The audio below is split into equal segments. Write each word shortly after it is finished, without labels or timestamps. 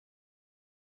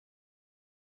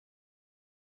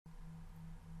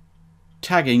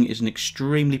Tagging is an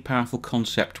extremely powerful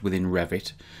concept within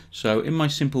Revit. So in my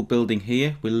simple building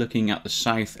here, we're looking at the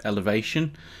south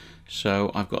elevation.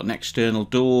 So I've got an external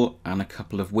door and a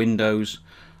couple of windows.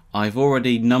 I've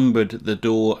already numbered the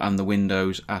door and the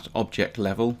windows at object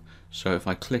level. So if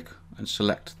I click and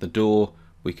select the door,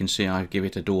 we can see I give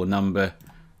it a door number,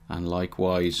 and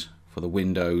likewise for the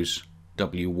windows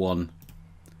W1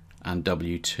 and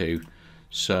W2.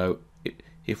 So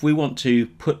if we want to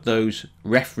put those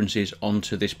references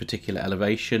onto this particular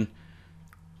elevation,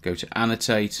 go to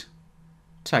Annotate,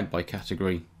 Tag by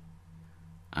Category,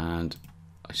 and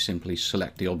I simply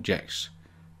select the objects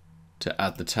to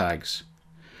add the tags.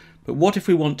 But what if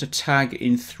we want to tag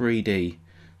in 3D?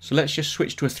 So let's just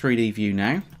switch to a 3D view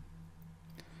now.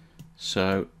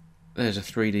 So there's a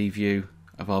 3D view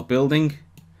of our building.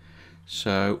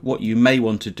 So what you may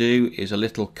want to do is a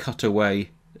little cutaway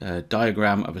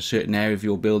diagram of a certain area of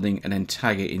your building and then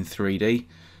tag it in 3D.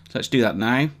 So let's do that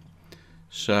now.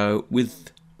 So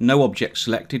with no object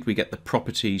selected, we get the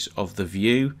properties of the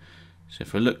view. So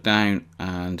if I look down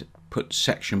and put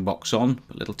section box on,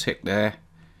 put a little tick there,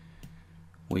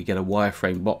 we get a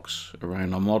wireframe box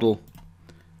around our model.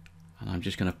 And I'm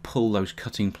just going to pull those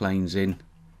cutting planes in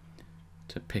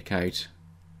to pick out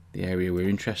the area we're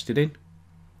interested in.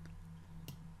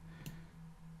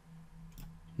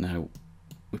 Now,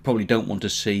 we probably don't want to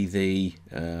see the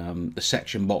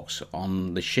section box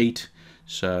on the sheet,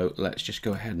 so let's just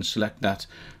go ahead and select that.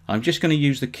 I'm just going to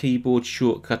use the keyboard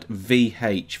shortcut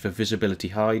VH for visibility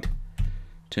hide.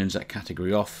 Turns that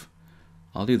category off.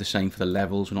 I'll do the same for the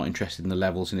levels. We're not interested in the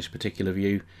levels in this particular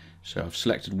view, so I've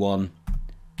selected one,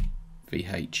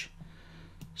 VH.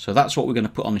 So that's what we're going to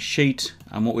put on the sheet,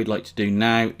 and what we'd like to do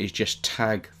now is just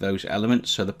tag those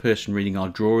elements so the person reading our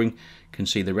drawing can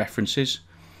see the references.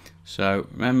 So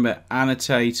remember,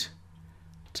 Annotate,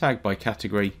 Tag by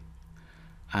Category,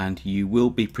 and you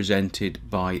will be presented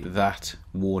by that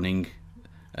warning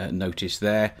notice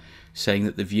there saying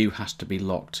that the view has to be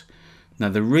locked. Now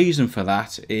the reason for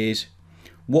that is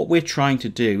what we're trying to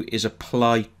do is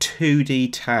apply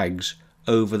 2D tags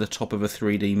over the top of a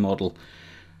 3D model.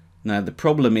 Now the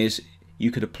problem is you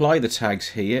could apply the tags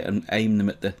here and aim them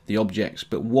at the objects,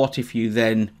 but what if you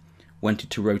then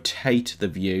wanted to rotate the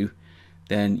view?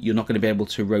 Then you're not going to be able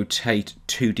to rotate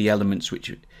 2D elements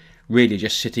which really are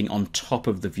just sitting on top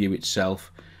of the view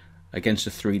itself against a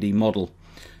 3D model.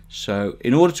 So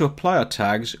in order to apply our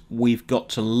tags, we've got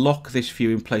to lock this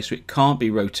view in place so it can't be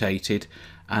rotated,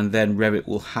 and then Revit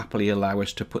will happily allow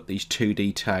us to put these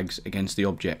 2D tags against the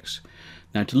objects.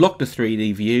 Now to lock the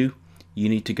 3D view, you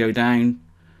need to go down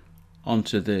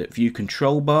onto the view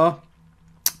control bar,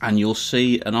 and you'll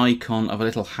see an icon of a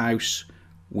little house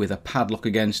with a padlock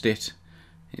against it.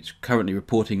 It's currently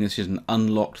reporting this is an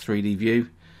unlocked 3D view,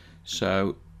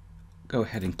 so go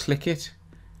ahead and click it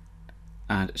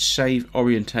and save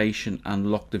orientation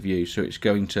and lock the view. So it's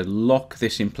going to lock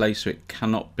this in place so it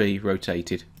cannot be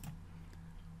rotated.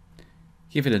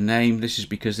 Give it a name. This is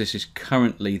because this is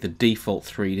currently the default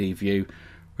 3D view.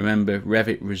 Remember,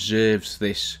 Revit reserves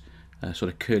this sort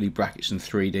of curly brackets and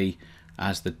 3D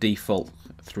as the default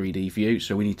 3D view,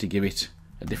 so we need to give it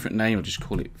a different name. I'll just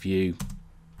call it View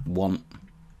 1.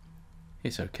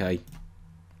 It's OK.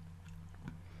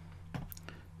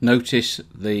 Notice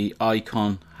the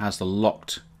icon has the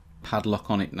locked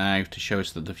padlock on it now to show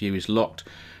us that the view is locked.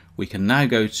 We can now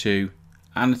go to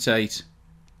Annotate,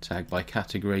 Tag by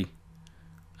Category,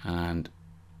 and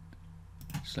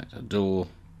select a door.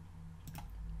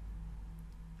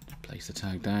 Place the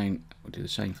tag down. We'll do the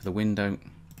same for the window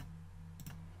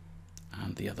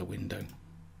and the other window.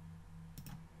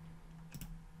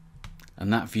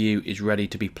 And that view is ready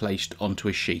to be placed onto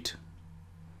a sheet.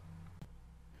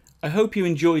 I hope you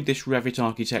enjoyed this Revit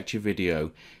architecture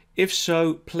video. If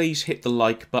so, please hit the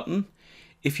like button.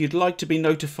 If you'd like to be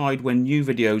notified when new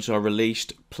videos are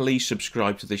released, please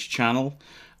subscribe to this channel.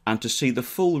 And to see the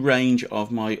full range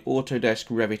of my Autodesk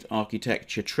Revit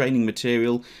architecture training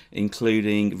material,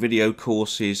 including video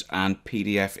courses and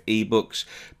PDF ebooks,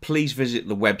 please visit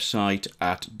the website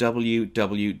at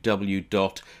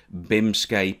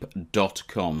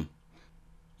www.bimscape.com.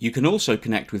 You can also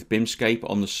connect with Bimscape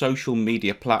on the social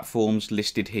media platforms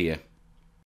listed here.